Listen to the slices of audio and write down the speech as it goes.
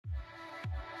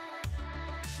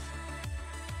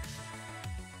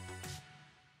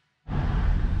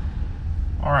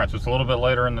Alright, so it's a little bit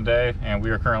later in the day and we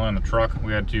are currently in the truck.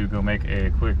 We had to go make a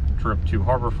quick trip to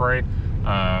Harbor Freight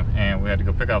and we had to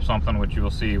go pick up something, which you will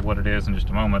see what it is in just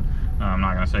a moment. I'm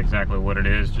not going to say exactly what it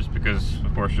is just because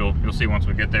of course you'll see once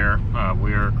we get there.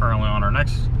 We are currently on our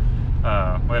next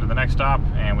way to the next stop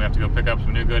and we have to go pick up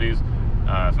some new goodies.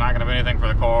 It's not going to be anything for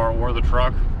the car or the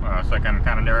truck, so I can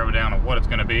kind of narrow it down on what it's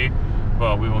going to be,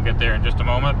 but we will get there in just a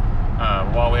moment.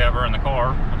 While we have her in the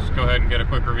car, let's go ahead and get a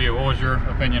quick review. What was your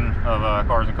opinion of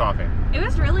Cars and Coffee? It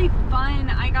was really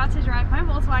fun. I got to drive my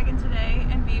Volkswagen today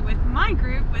and be with my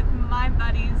group, with my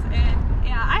buddies, and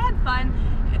yeah, I had fun.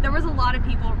 There was a lot of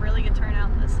people, really good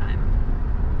turnout this time.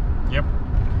 Yep,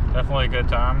 definitely a good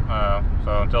time.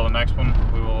 So until the next one,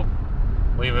 we will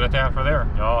leave it at that for there.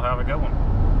 Y'all have a good one.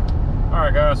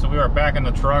 Alright guys, so we are back in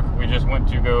the truck. We just went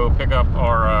to go pick up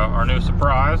our new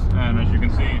surprise, and as you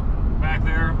can see back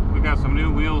there, we got some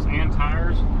new wheels and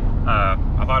tires.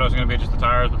 I thought it was going to be just the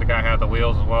tires, but the guy had the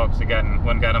wheels as well because he went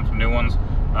and got him some new ones. So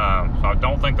I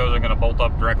don't think those are going to bolt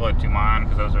up directly to mine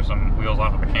because those are some wheels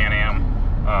off of a Can-Am.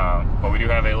 But we do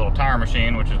have a little tire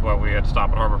machine, which is what we had to stop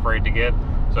at Harbor Freight to get.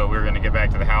 So we're going to get back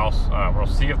to the house. We'll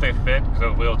see if they fit because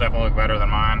those wheels definitely look better than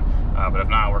mine. But if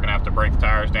not, we're going to have to break the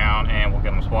tires down and we'll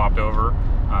get them swapped over.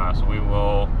 So we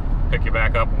will pick you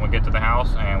back up when we get to the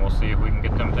house and we'll see if we can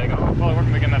get them taken off. Well, we're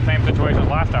going to be in that same situation as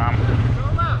last time. Go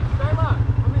left, stay left.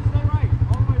 I mean, stay right,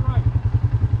 all the way right.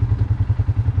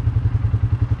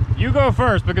 You go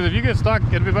first because if you get stuck,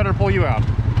 it'd be better to pull you out.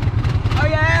 Oh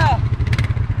yeah!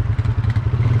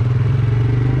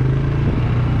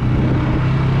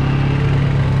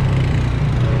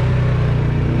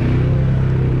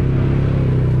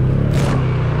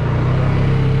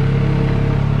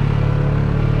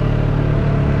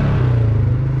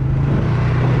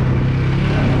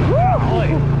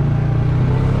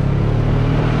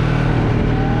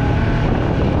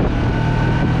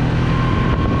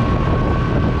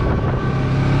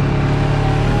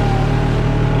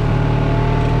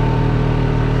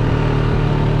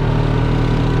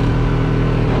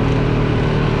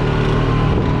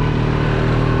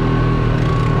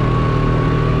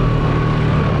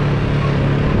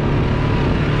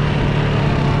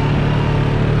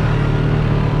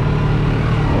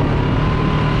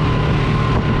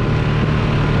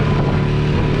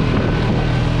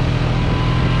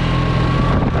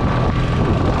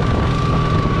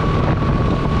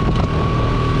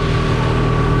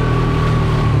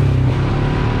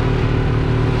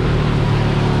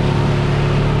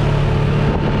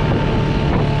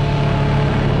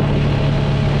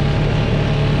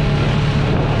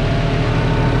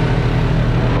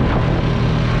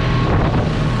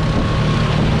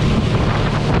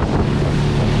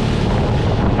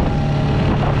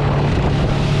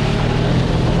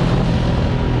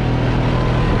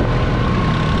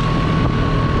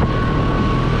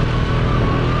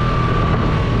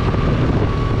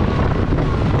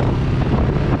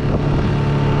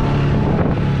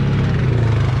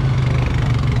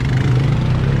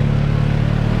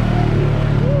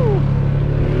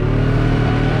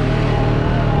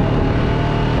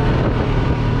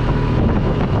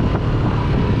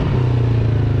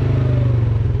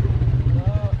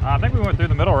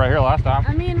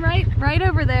 Right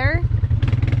over there.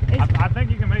 I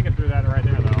think you can make it through that right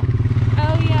there though.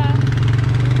 Oh yeah.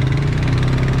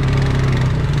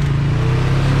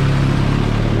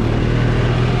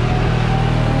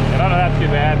 I don't know, that's too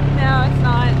bad. No, it's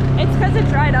not. It's because it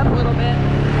dried up a little bit.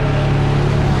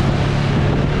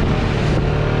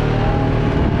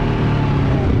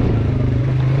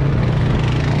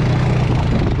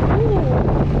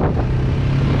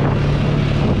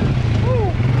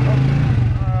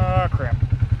 Crap.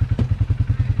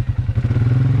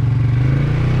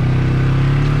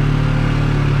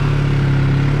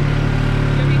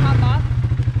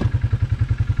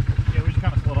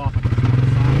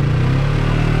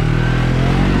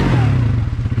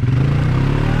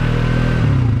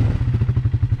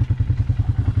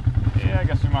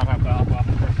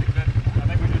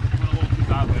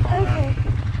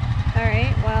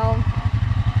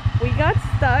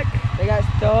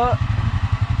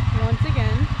 Once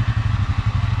again.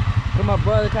 Cause my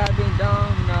brother kind of being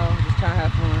dumb, you know, just trying to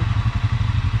have fun.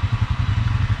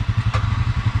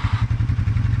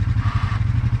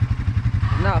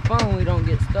 It's not fun when we don't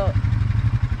get stuck.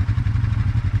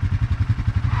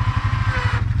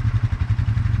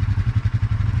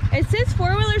 Is this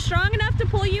four-wheeler strong enough to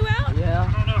pull you out? Yeah.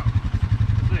 I don't know.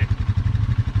 Let's see.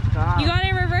 You got it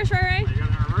in reverse, right? You got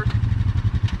it in reverse?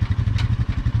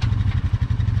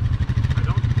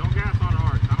 Don't gas on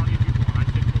hard. I don't need you pulling. I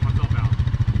just pull myself out.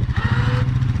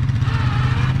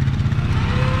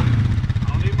 I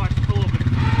don't need much, just a little bit.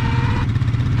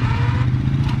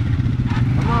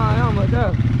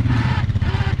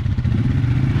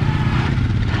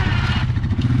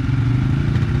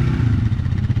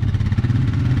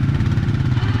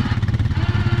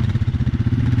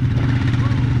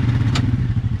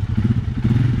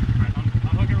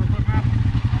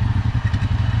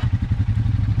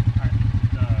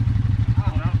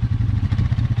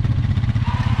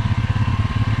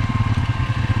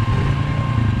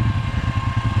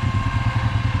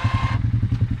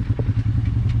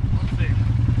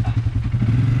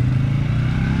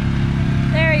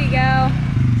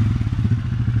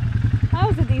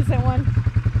 a decent one.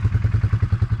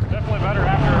 Definitely better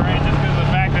after a rain just because of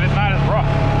the fact that it's not as rough.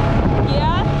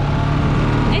 Yeah.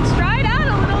 It's dried out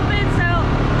a little bit, so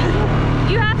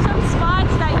you have some spots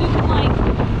that you can, like,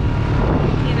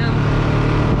 you know,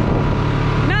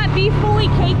 not be fully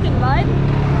caked in mud.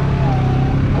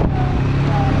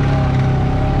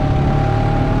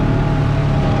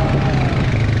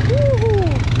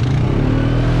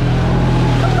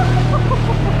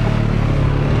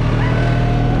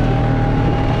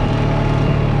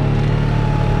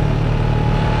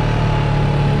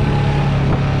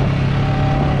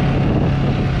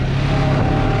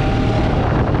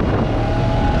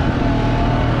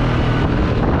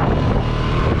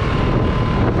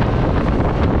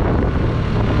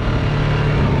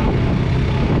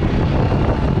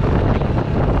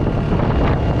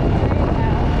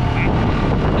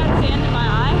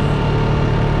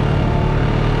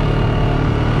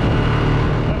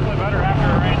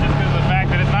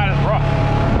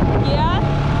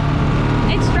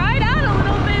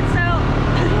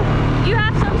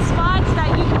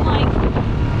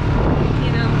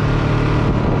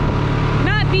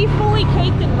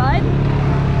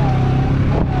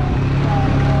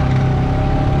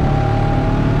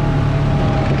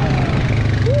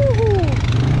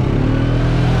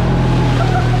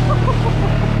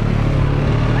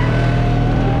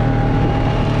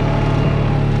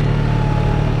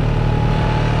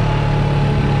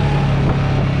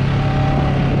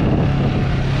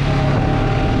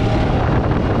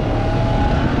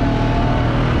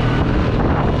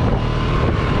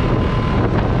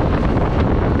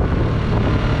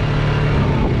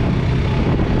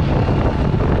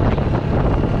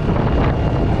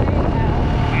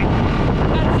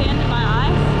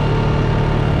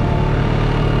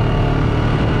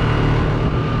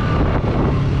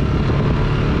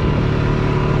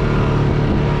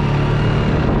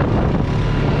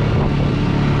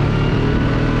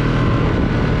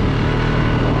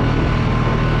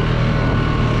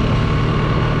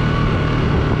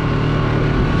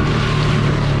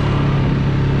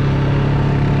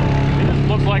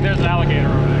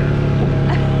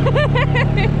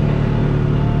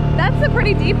 That's a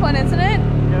pretty deep one, isn't it?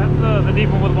 Yeah, that's the deep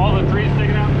one with all the trees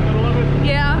sticking out in the middle of it.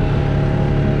 Yeah.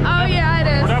 Oh yeah, it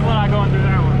is. We're definitely not going through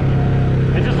that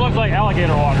one. It just looks like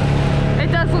alligator water.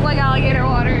 It does look like alligator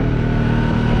water.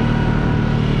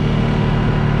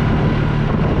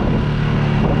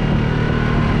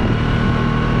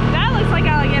 That looks like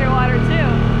alligator water too.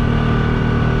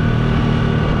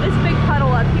 This big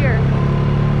puddle up here.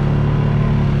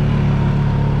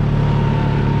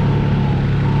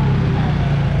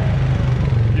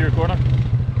 You recording?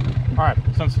 Alright,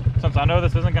 since I know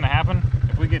this isn't going to happen,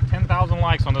 if we get 10,000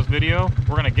 likes on this video,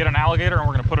 we're going to get an alligator and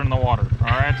we're going to put it in the water.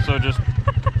 Alright, so just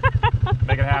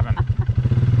make it happen.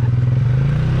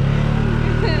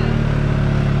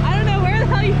 I don't know where the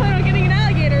hell you plan on getting an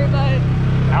alligator, but...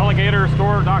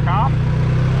 Alligatorstore.com?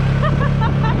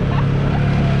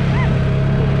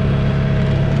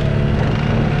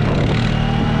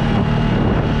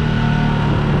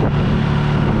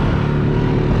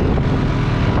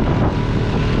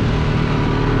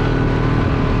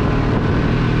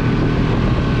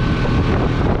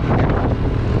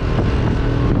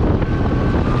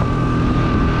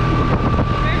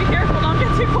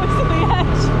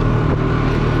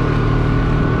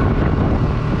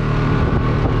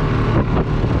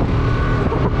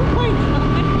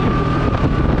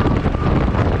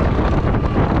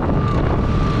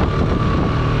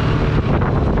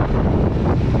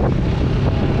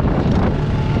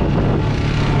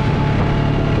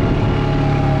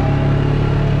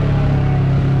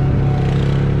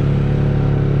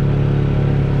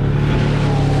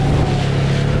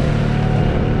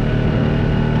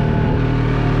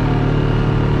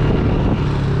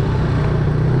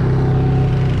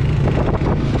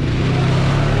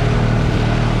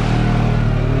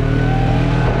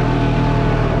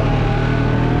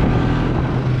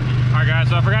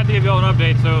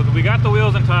 So we got the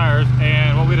wheels and tires,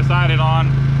 and what we decided on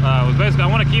was basically I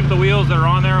want to keep the wheels that are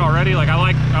on there already. Like I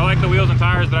like the wheels and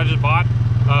tires that I just bought.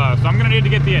 So I'm gonna need to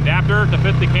get the adapter to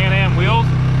fit the Can-Am wheels.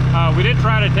 We did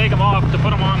try to take them off to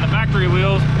put them on the factory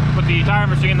wheels, but the tire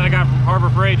machine that I got from Harbor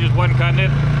Freight just wasn't cutting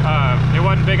it. It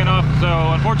wasn't big enough, so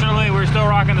unfortunately we're still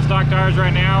rocking the stock tires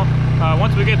right now.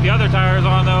 Once we get the other tires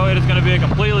on though, it is going to be a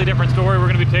completely different story. We're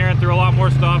going to be tearing through a lot more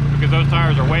stuff because those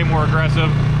tires are way more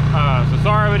aggressive. So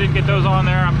sorry we didn't get those on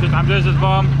there. I'm just as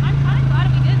bummed. I'm kind of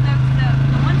glad we didn't though, because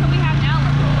the ones that we have now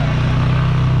are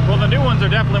cooler. Well, the new ones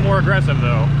are definitely more aggressive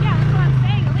though. Yeah, that's what I'm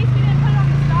saying. At least we didn't put it on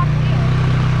the stock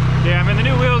wheels. Yeah, I mean the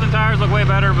new wheels and tires look way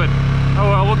better, but oh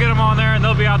well, we'll get them on there and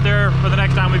they'll be out there for the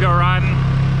next time we go riding.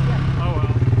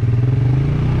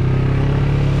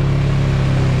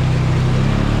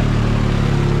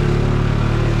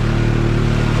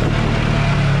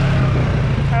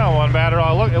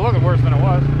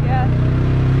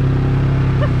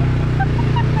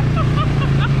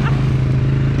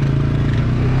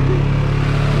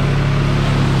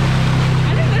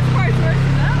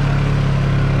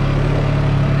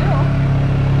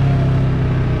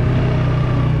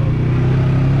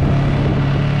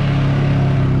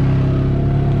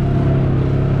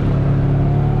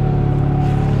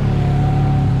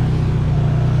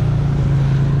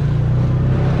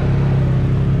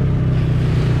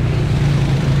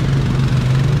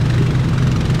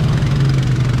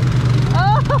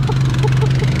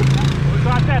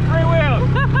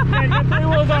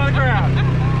 wheels on the ground.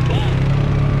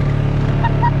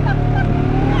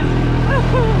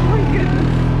 Oh my goodness.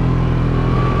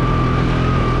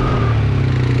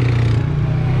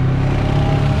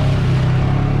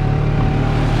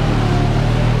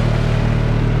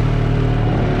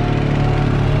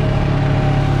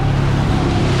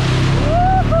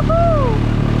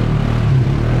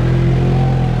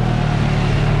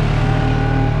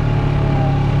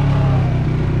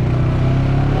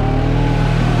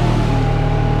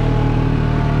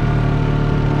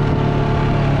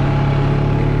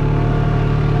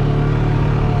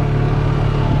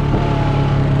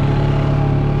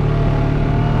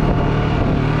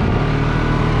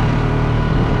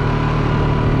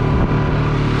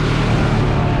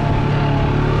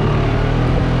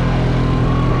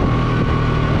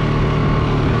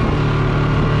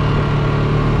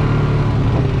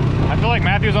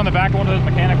 Matthew's on the back of one of those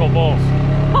mechanical bulls.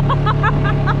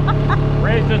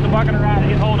 Ray's just bucking around.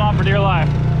 He's holding on for dear life.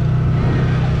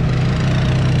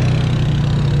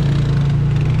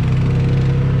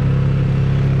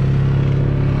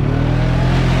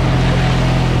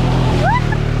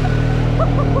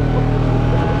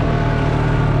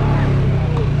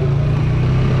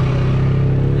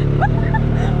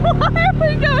 Why are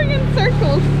we going in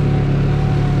circles?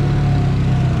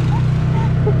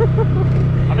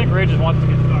 I think Ray just wants to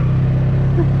get stuck.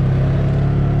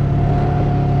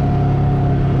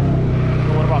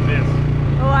 So what about this?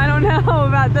 Oh, I don't know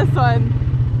about this one.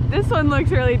 This one looks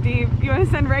really deep. You want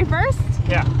to send Ray first?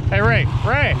 Yeah. Hey Ray,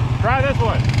 try this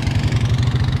one.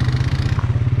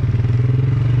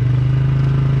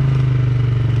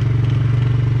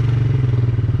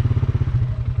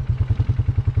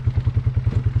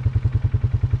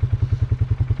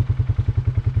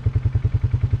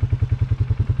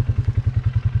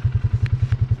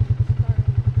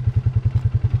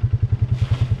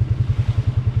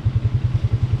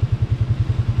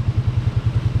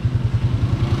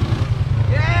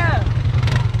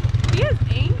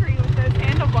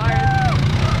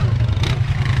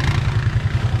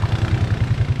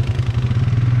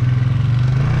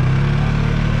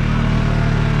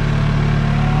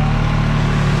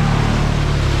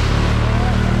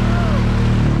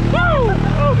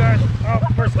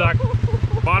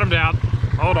 Bottomed out.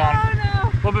 Hold on. Oh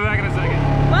no. We'll be back in a second.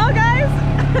 Well guys,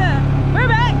 we're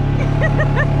back.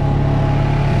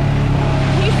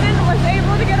 Houston was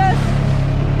able to get us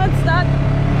unstuck.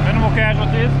 Minimal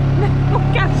casualties. Minimal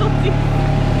casualties.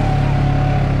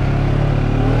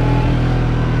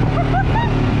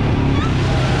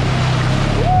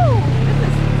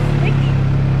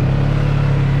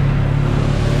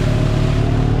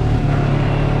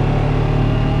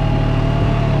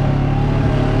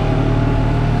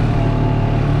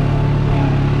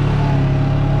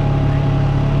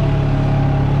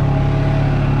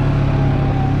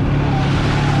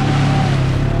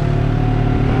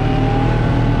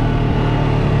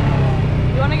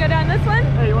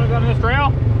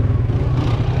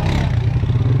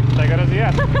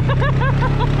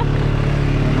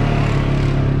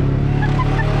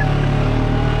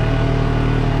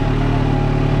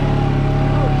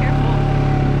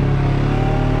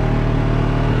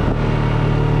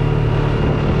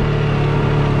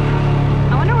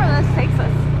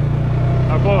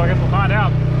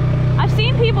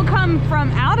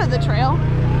 From out of the trail.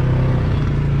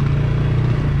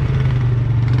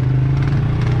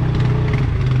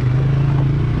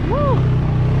 Woo.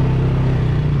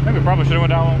 I think we probably should have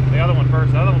went down the other one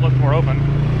first. The other one looks more open.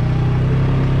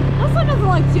 This one doesn't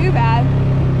look too bad.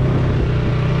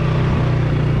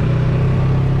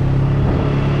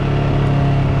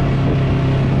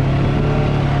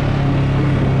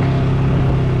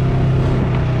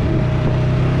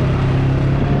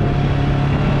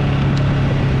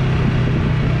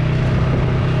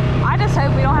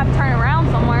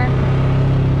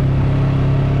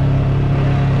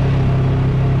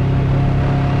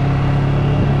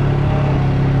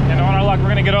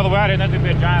 Get all the way out here, and that's gonna be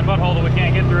a giant butthole that we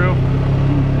can't get through.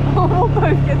 We'll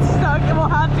both get stuck and we'll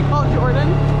have to call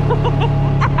Jordan.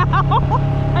 Ow!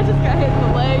 I just got hit in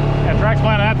the leg. Yeah, Track's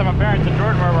planning that to my parents in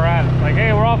Jordan where we're at. Like,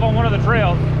 hey, we're off on one of the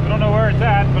trails. We don't know where it's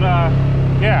at, but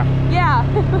yeah. Yeah.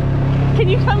 Can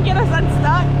you come get us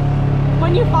unstuck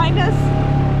when you find us?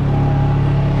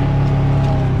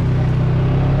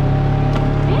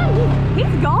 Man,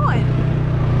 he's gone.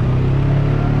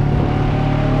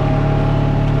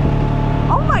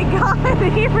 Oh my God,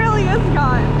 he really is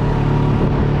gone.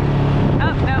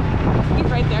 Oh, no, he's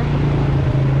right there.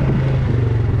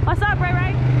 What's up, Ray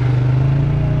Ray?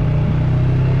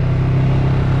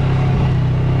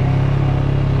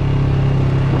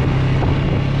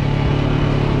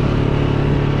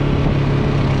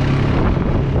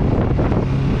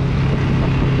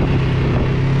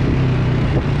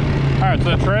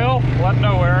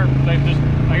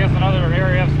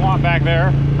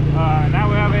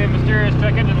 nice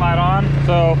check engine light on,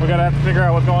 so we gotta have to figure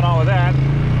out what's going on with that.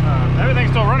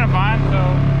 Everything's still running fine, so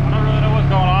I don't really know what's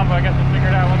going on, but I guess we'll figure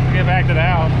it out once we get back to the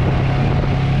house.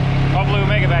 Hopefully we'll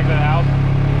make it back to the house.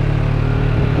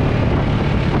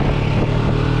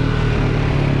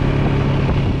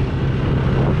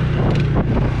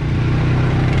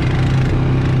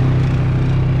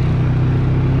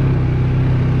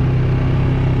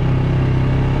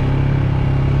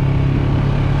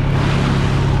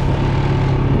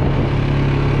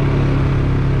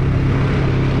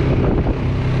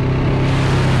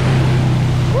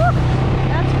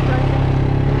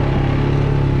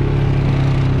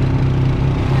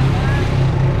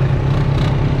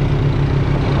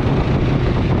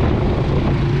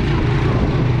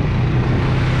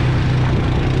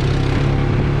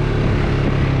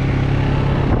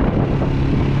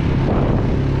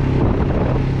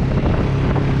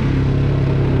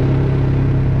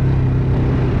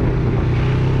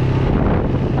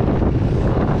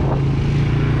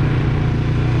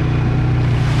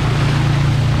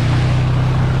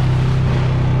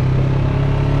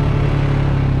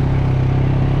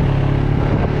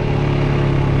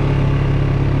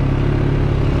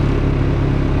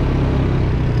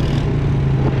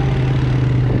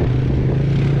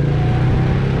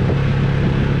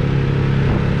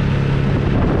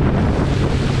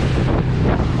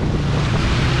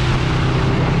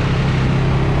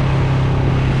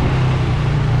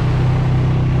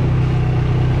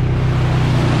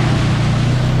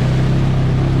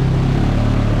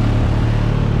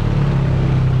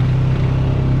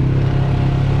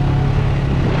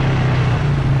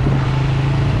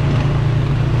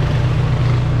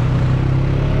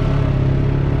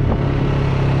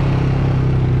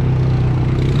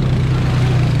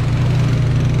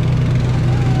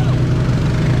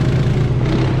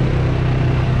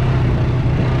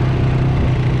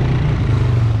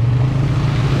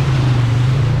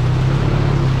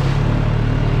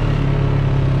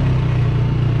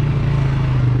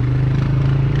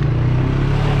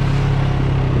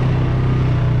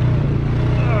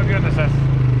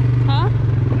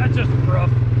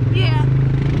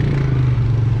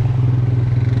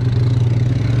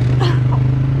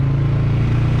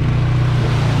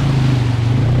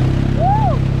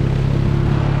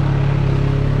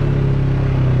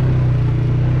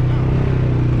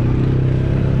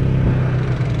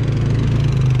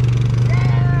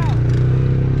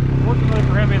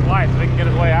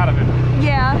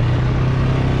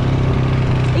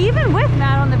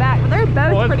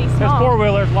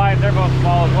 Four-wheelers light, they're both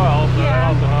small as well, so that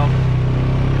also helps.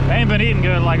 They ain't been eating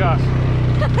good like us.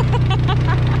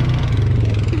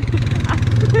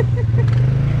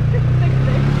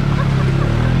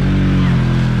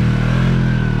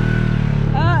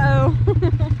 Uh-oh.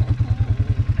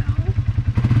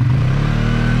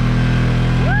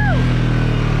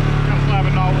 I'm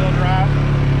slapping all-wheel drive.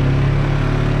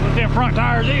 Let them front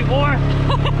tires eat, boy.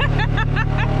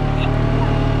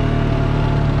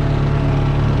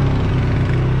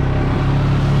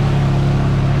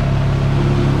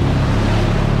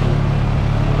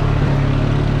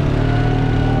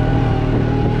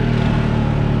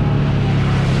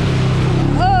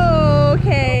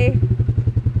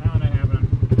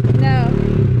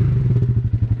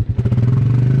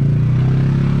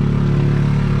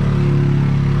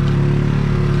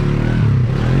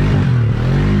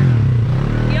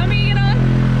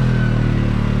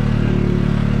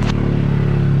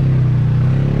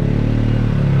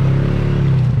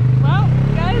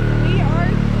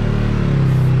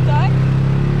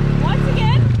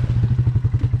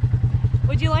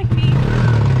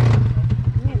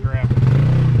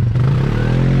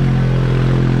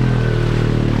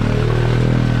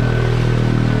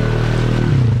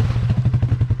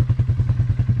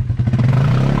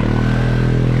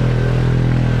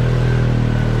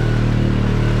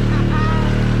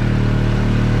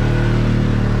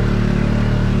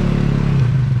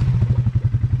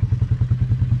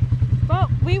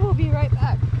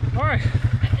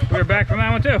 Back from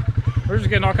that one too. We're just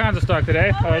getting all kinds of stuck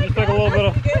today. It just took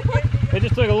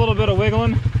a little bit of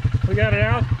wiggling. We got it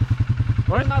out.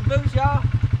 What? My boots, y'all.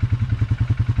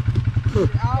 They're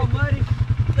all muddy.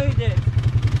 Look at this.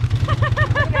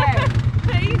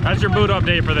 That's your boot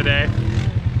update for the day.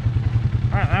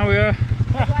 All right, now we we're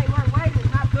waiting.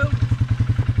 My boots.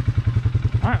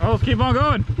 All right, well, let's keep on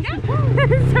going.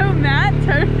 So Matt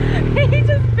he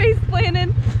just face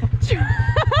planted.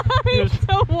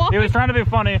 He was trying to be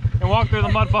funny and walk through the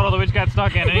mud puddle that we just got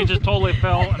stuck in, and he just totally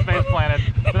fell and face planted.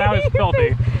 So now he's filthy.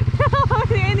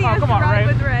 And he has come on, to ride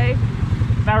Ray. with Ray.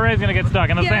 Now Ray's gonna get stuck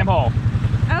in the same hole.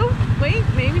 Oh, wait,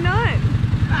 maybe not.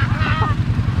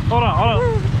 Hold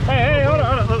on. Hey, hold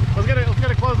on. Let's get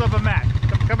a close up of Matt.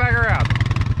 Come back around.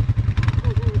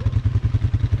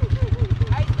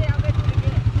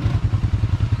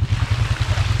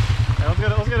 Hey,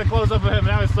 let's get a close up of him.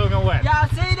 Now he's soaking wet. Y'all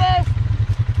see this?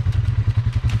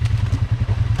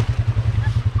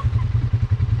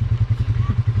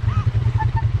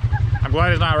 I'm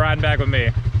glad he's not riding back with me.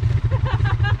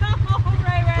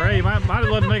 Right. Ray, you might as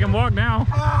well make him walk now.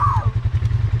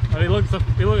 He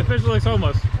officially looks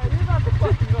homeless. Hey, you're not the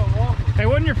fucking gonna walk. Hey,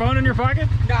 wasn't your phone in your pocket?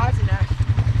 No, it's in there.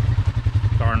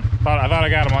 Darn. I thought I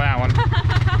got him on that one.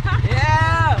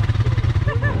 Yeah!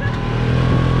 I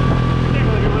can't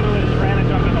believe you literally just ran and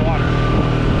jumped in the water.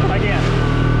 Again.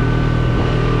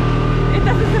 It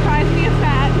doesn't surprise me a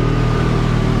fat.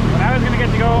 When I was going to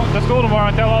get to go to school tomorrow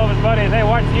and tell all of his buddies, hey,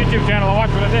 watch the YouTube channel and watch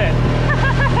what I did.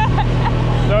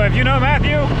 So if you know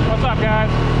Matthew, what's up, guys?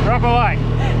 Drop a like.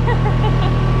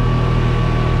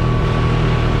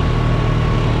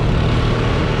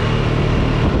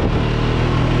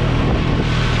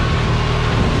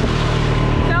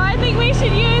 So I think we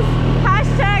should use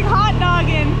hashtag hot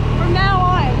dogging from now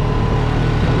on.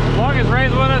 As long as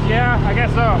Ray's with us, yeah, I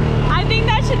guess so. I think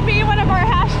that should be one of our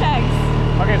hashtags.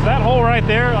 Okay, so that hole right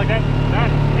there, like that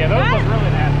yeah, those look really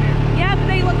nasty. Yeah, but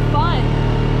they look fun.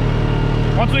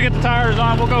 Once we get the tires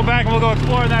on, we'll go back and we'll go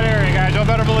explore that area, guys. Y'all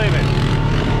better believe it.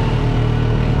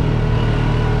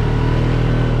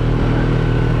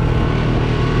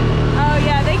 Oh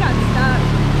yeah, they got stuck.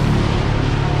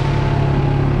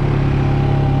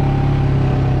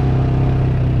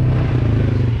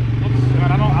 Oops,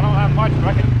 I don't have much, but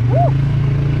I can. Woo!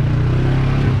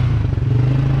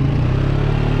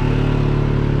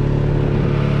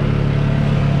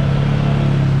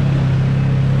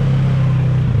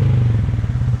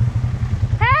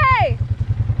 Hey!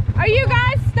 Are you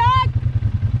guys stuck?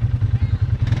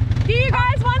 Do you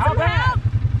guys want some help?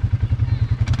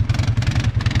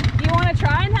 Do you want to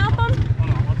try and help them?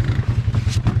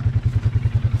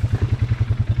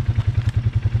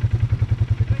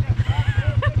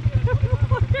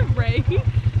 Look at Ray.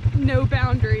 No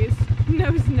boundaries.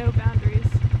 Knows no boundaries.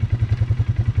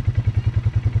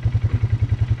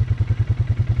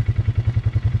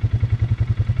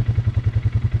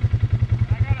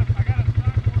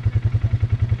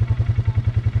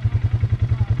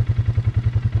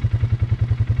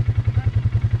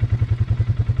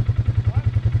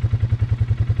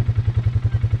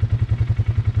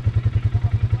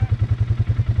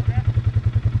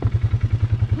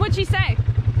 What'd she say?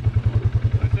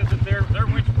 It says that their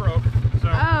winch broke, so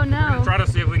Oh, no. we're gonna try to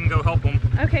see if we can go help them.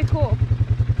 Okay, cool.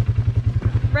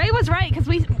 Ray was right, because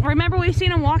we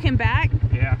seen him walking back,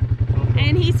 Yeah.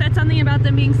 and he said something about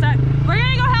them being stuck. We're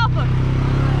gonna go help him.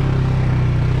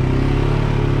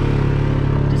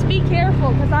 Just be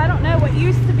careful, because I don't know what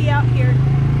used to be out here.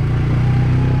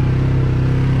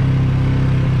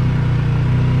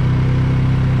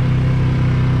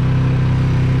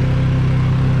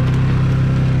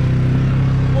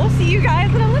 We'll see you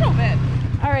guys in a little bit.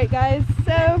 All right, guys.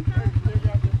 So,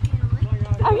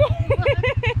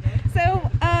 okay.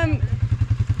 So,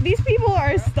 these people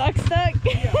are stuck.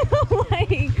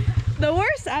 Like the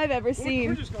worst I've ever seen.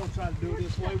 We're just gonna try to do it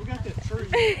this way. We got that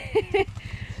tree.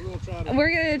 We're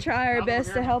gonna try our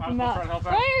best to help them out.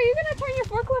 Ray, are you gonna turn your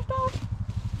forklift off?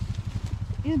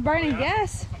 He's burning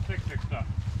gas. Some thick stuff.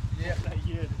 Yeah.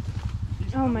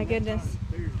 Oh my goodness.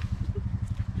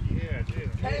 Yeah, dude.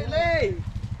 Hey Lee!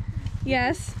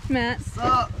 Yes, Matt. What's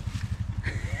up?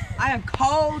 I am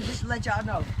cold, just to let y'all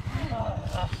know.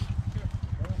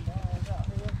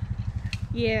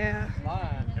 Yeah.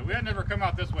 Yeah, we had never come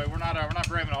out this way. We're not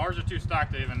brave enough. Ours are too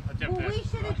stocked to even attempt Well, this. we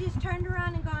should have just turned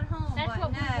around and gone home. That's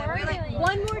but what we no, were we're like, doing.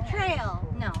 one more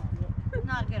trail. No,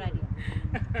 not a good idea.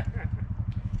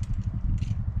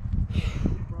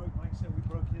 Like I said, we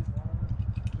broke his line.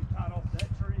 We tied off that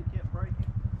tree, it kept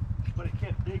breaking, but it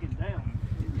kept digging down.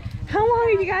 How long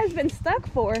have you guys been stuck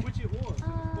for? Which it was. A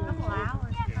couple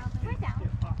hours. We're down.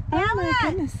 Oh my look.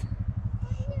 goodness.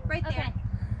 Right there. Okay.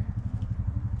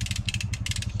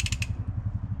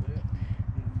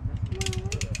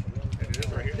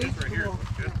 This right here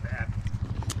is just bad.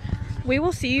 We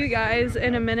will see you guys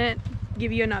in a minute.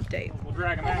 Give you an update. We'll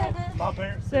drag them out. My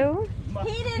parents. So,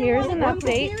 He didn't Here's want an to come, but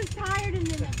update. He was tired and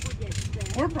then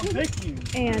forget. We're from Picayune.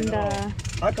 and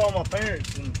I called my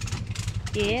parents and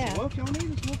yeah. well, if y'all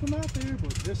need us, we'll come out there.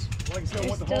 But this, like I said, I They're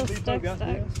went to Home still Depot, got stuck.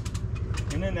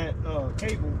 this. And then that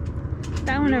cable.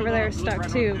 That one over there is stuck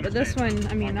too, but this one,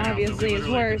 I mean, obviously is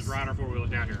worse. Ride our four-wheelers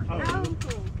down here. Oh,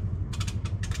 Cool.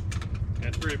 Yeah,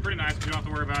 it's pretty nice. You don't have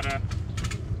to worry about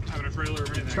having a trailer or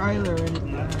anything. Trailer or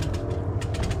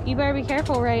anything. You better be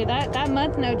careful, Ray. That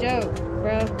mud's no joke,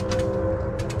 bro.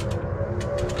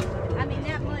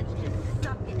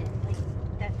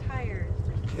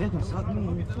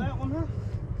 Look at that one, huh?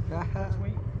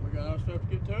 Sweet. We got our stuff to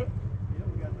get to it. Yeah,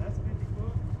 we got that's 50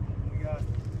 foot. And we got that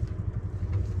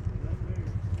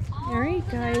All right,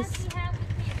 guys.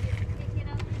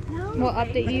 We'll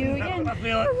update you again. I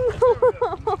feel it.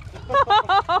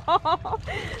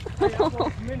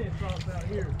 Minutes off out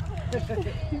here.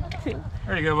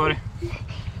 There you go, buddy.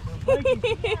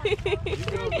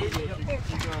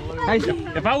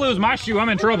 If I lose my shoe, I'm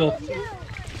in trouble.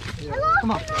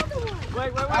 Come on.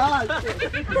 Wait.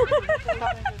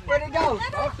 Where'd it go?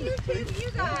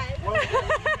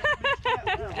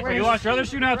 Hey, you lost your other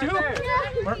shoe now too?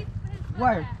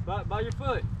 Where? By your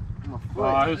foot.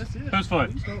 Whose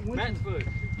foot? Matt's foot.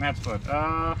 Matt's foot.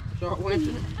 Short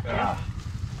winter.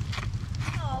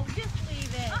 Oh, just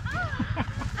leave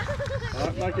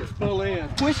it. Like it's full in.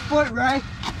 Which foot, Ray?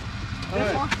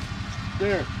 This one?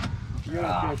 There. You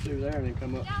gotta go through there and then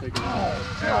come up and take it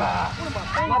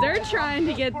out. They're trying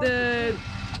to get the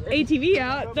ATV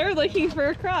out. They're looking for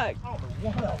a crock.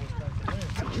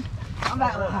 I'm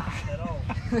back. I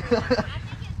think it's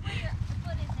where your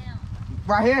foot is now.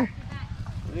 Right here?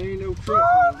 There ain't no truck.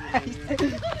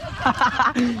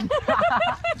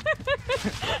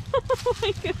 Oh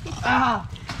my goodness. Ah.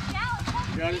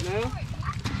 Got it now?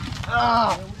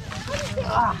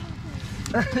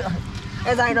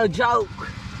 This ain't no joke.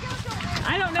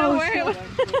 I don't know where it was.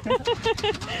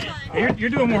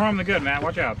 You're doing more harm than good, Matt.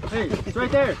 Watch out. Hey, it's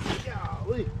right there.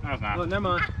 No, it's not. Oh, never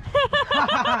mind.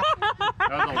 That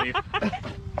was a leaf.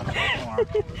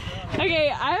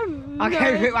 Okay, I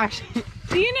can't fit my shoe.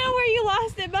 Do you know where you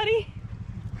lost it, buddy?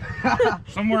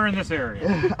 Somewhere in this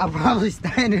area. I'm probably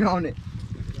standing on it.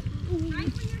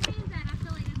 Right where your hand's at, I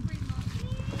feel like that's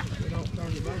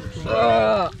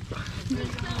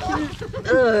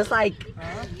pretty It's like.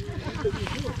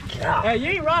 Hey, you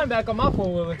ain't riding back on my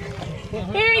four-wheeler.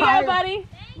 Here you go, buddy.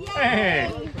 Hey!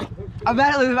 I'm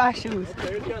about to lose my shoes.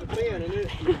 Okay, it's got a pin in it.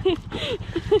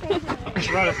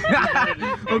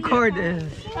 Record this.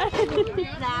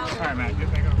 Alright, Matt,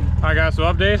 get back up. Alright, guys, so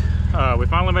update. We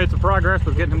finally made some progress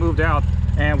with getting it moved out,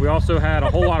 and we also had a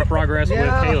whole lot of progress with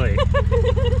Kaylee.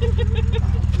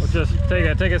 Let's just take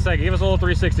a second. Give us a little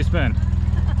 360 spin.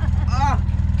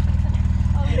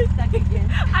 stuck again.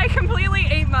 I completely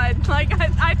ate mud. Like,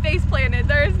 I face planted.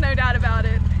 There is no doubt about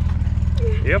it.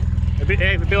 Yep,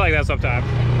 it'd be like that sometimes.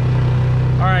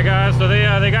 All right, guys, so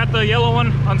they got the yellow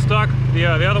one unstuck. The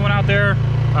other one out there,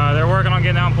 they're working on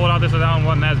getting out and pulled out. This one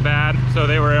wasn't as bad, so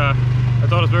they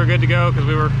told us we were good to go because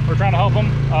we're trying to help them.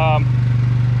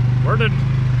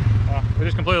 We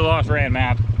just completely lost Ray and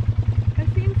Matt. I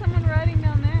seen someone riding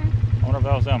down there. I wonder if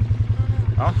that was them.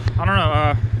 Oh, I don't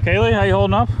know. Kaylee, how you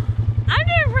holding up? I'm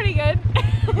doing pretty good.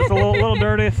 It's a little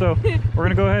dirty, so we're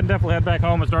gonna go ahead and definitely head back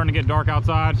home. It's starting to get dark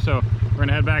outside, so we're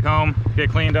gonna head back home,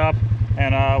 get cleaned up,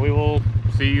 and we will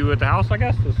see you at the house, I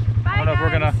guess. Bye, I don't know if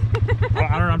we're gonna.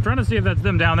 I don't know. I'm trying to see if that's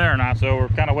them down there or not, so we're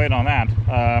kind of waiting on that.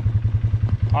 I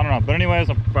don't know, but anyways,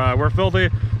 we're filthy,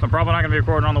 so I'm probably not gonna be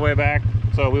recording on the way back.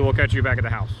 So we will catch you back at the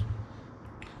house.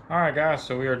 All right, guys,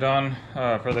 so we are done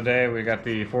for the day. We got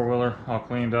the four-wheeler all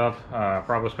cleaned up.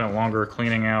 Probably spent longer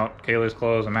cleaning out Kaylee's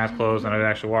clothes and Matt's clothes than I did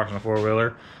actually washing the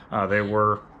four-wheeler. They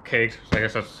were caked, so I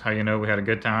guess that's how you know we had a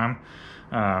good time.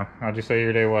 How'd you say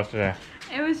your day was today?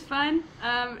 It was fun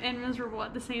and miserable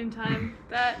at the same time.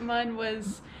 That mud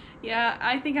was, yeah,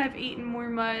 I think I've eaten more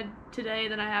mud today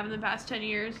than I have in the past 10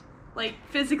 years. Like,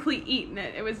 physically eating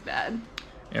it. It was bad.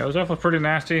 Yeah, it was definitely pretty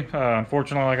nasty.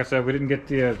 Unfortunately, like I said, we didn't get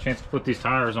the chance to put these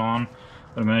tires on.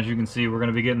 But I mean, as you can see, we're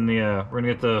gonna be getting the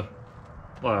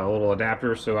little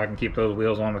adapters so I can keep those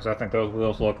wheels on, because I think those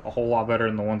wheels look a whole lot better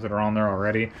than the ones that are on there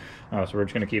already. So we're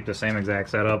just gonna keep the same exact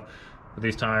setup. But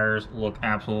these tires look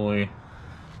absolutely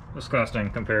disgusting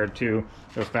compared to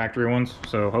those factory ones.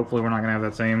 So hopefully we're not gonna have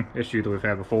that same issue that we've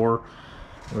had before.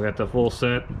 We got the full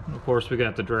set. Of course, we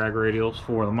got the drag radials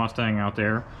for the Mustang out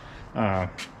there.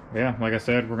 Yeah, like I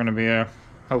said, we're going to be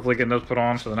hopefully getting those put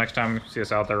on, so the next time you see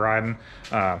us out there riding,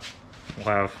 that'll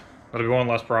be one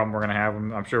less problem we're going to have.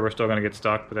 I'm sure we're still going to get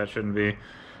stuck, but that shouldn't be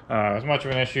as much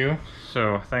of an issue.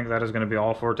 So I think that is going to be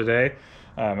all for today.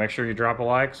 Make sure you drop a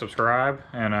like, subscribe,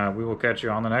 and we will catch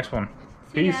you on the next one.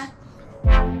 Peace.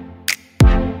 Yeah.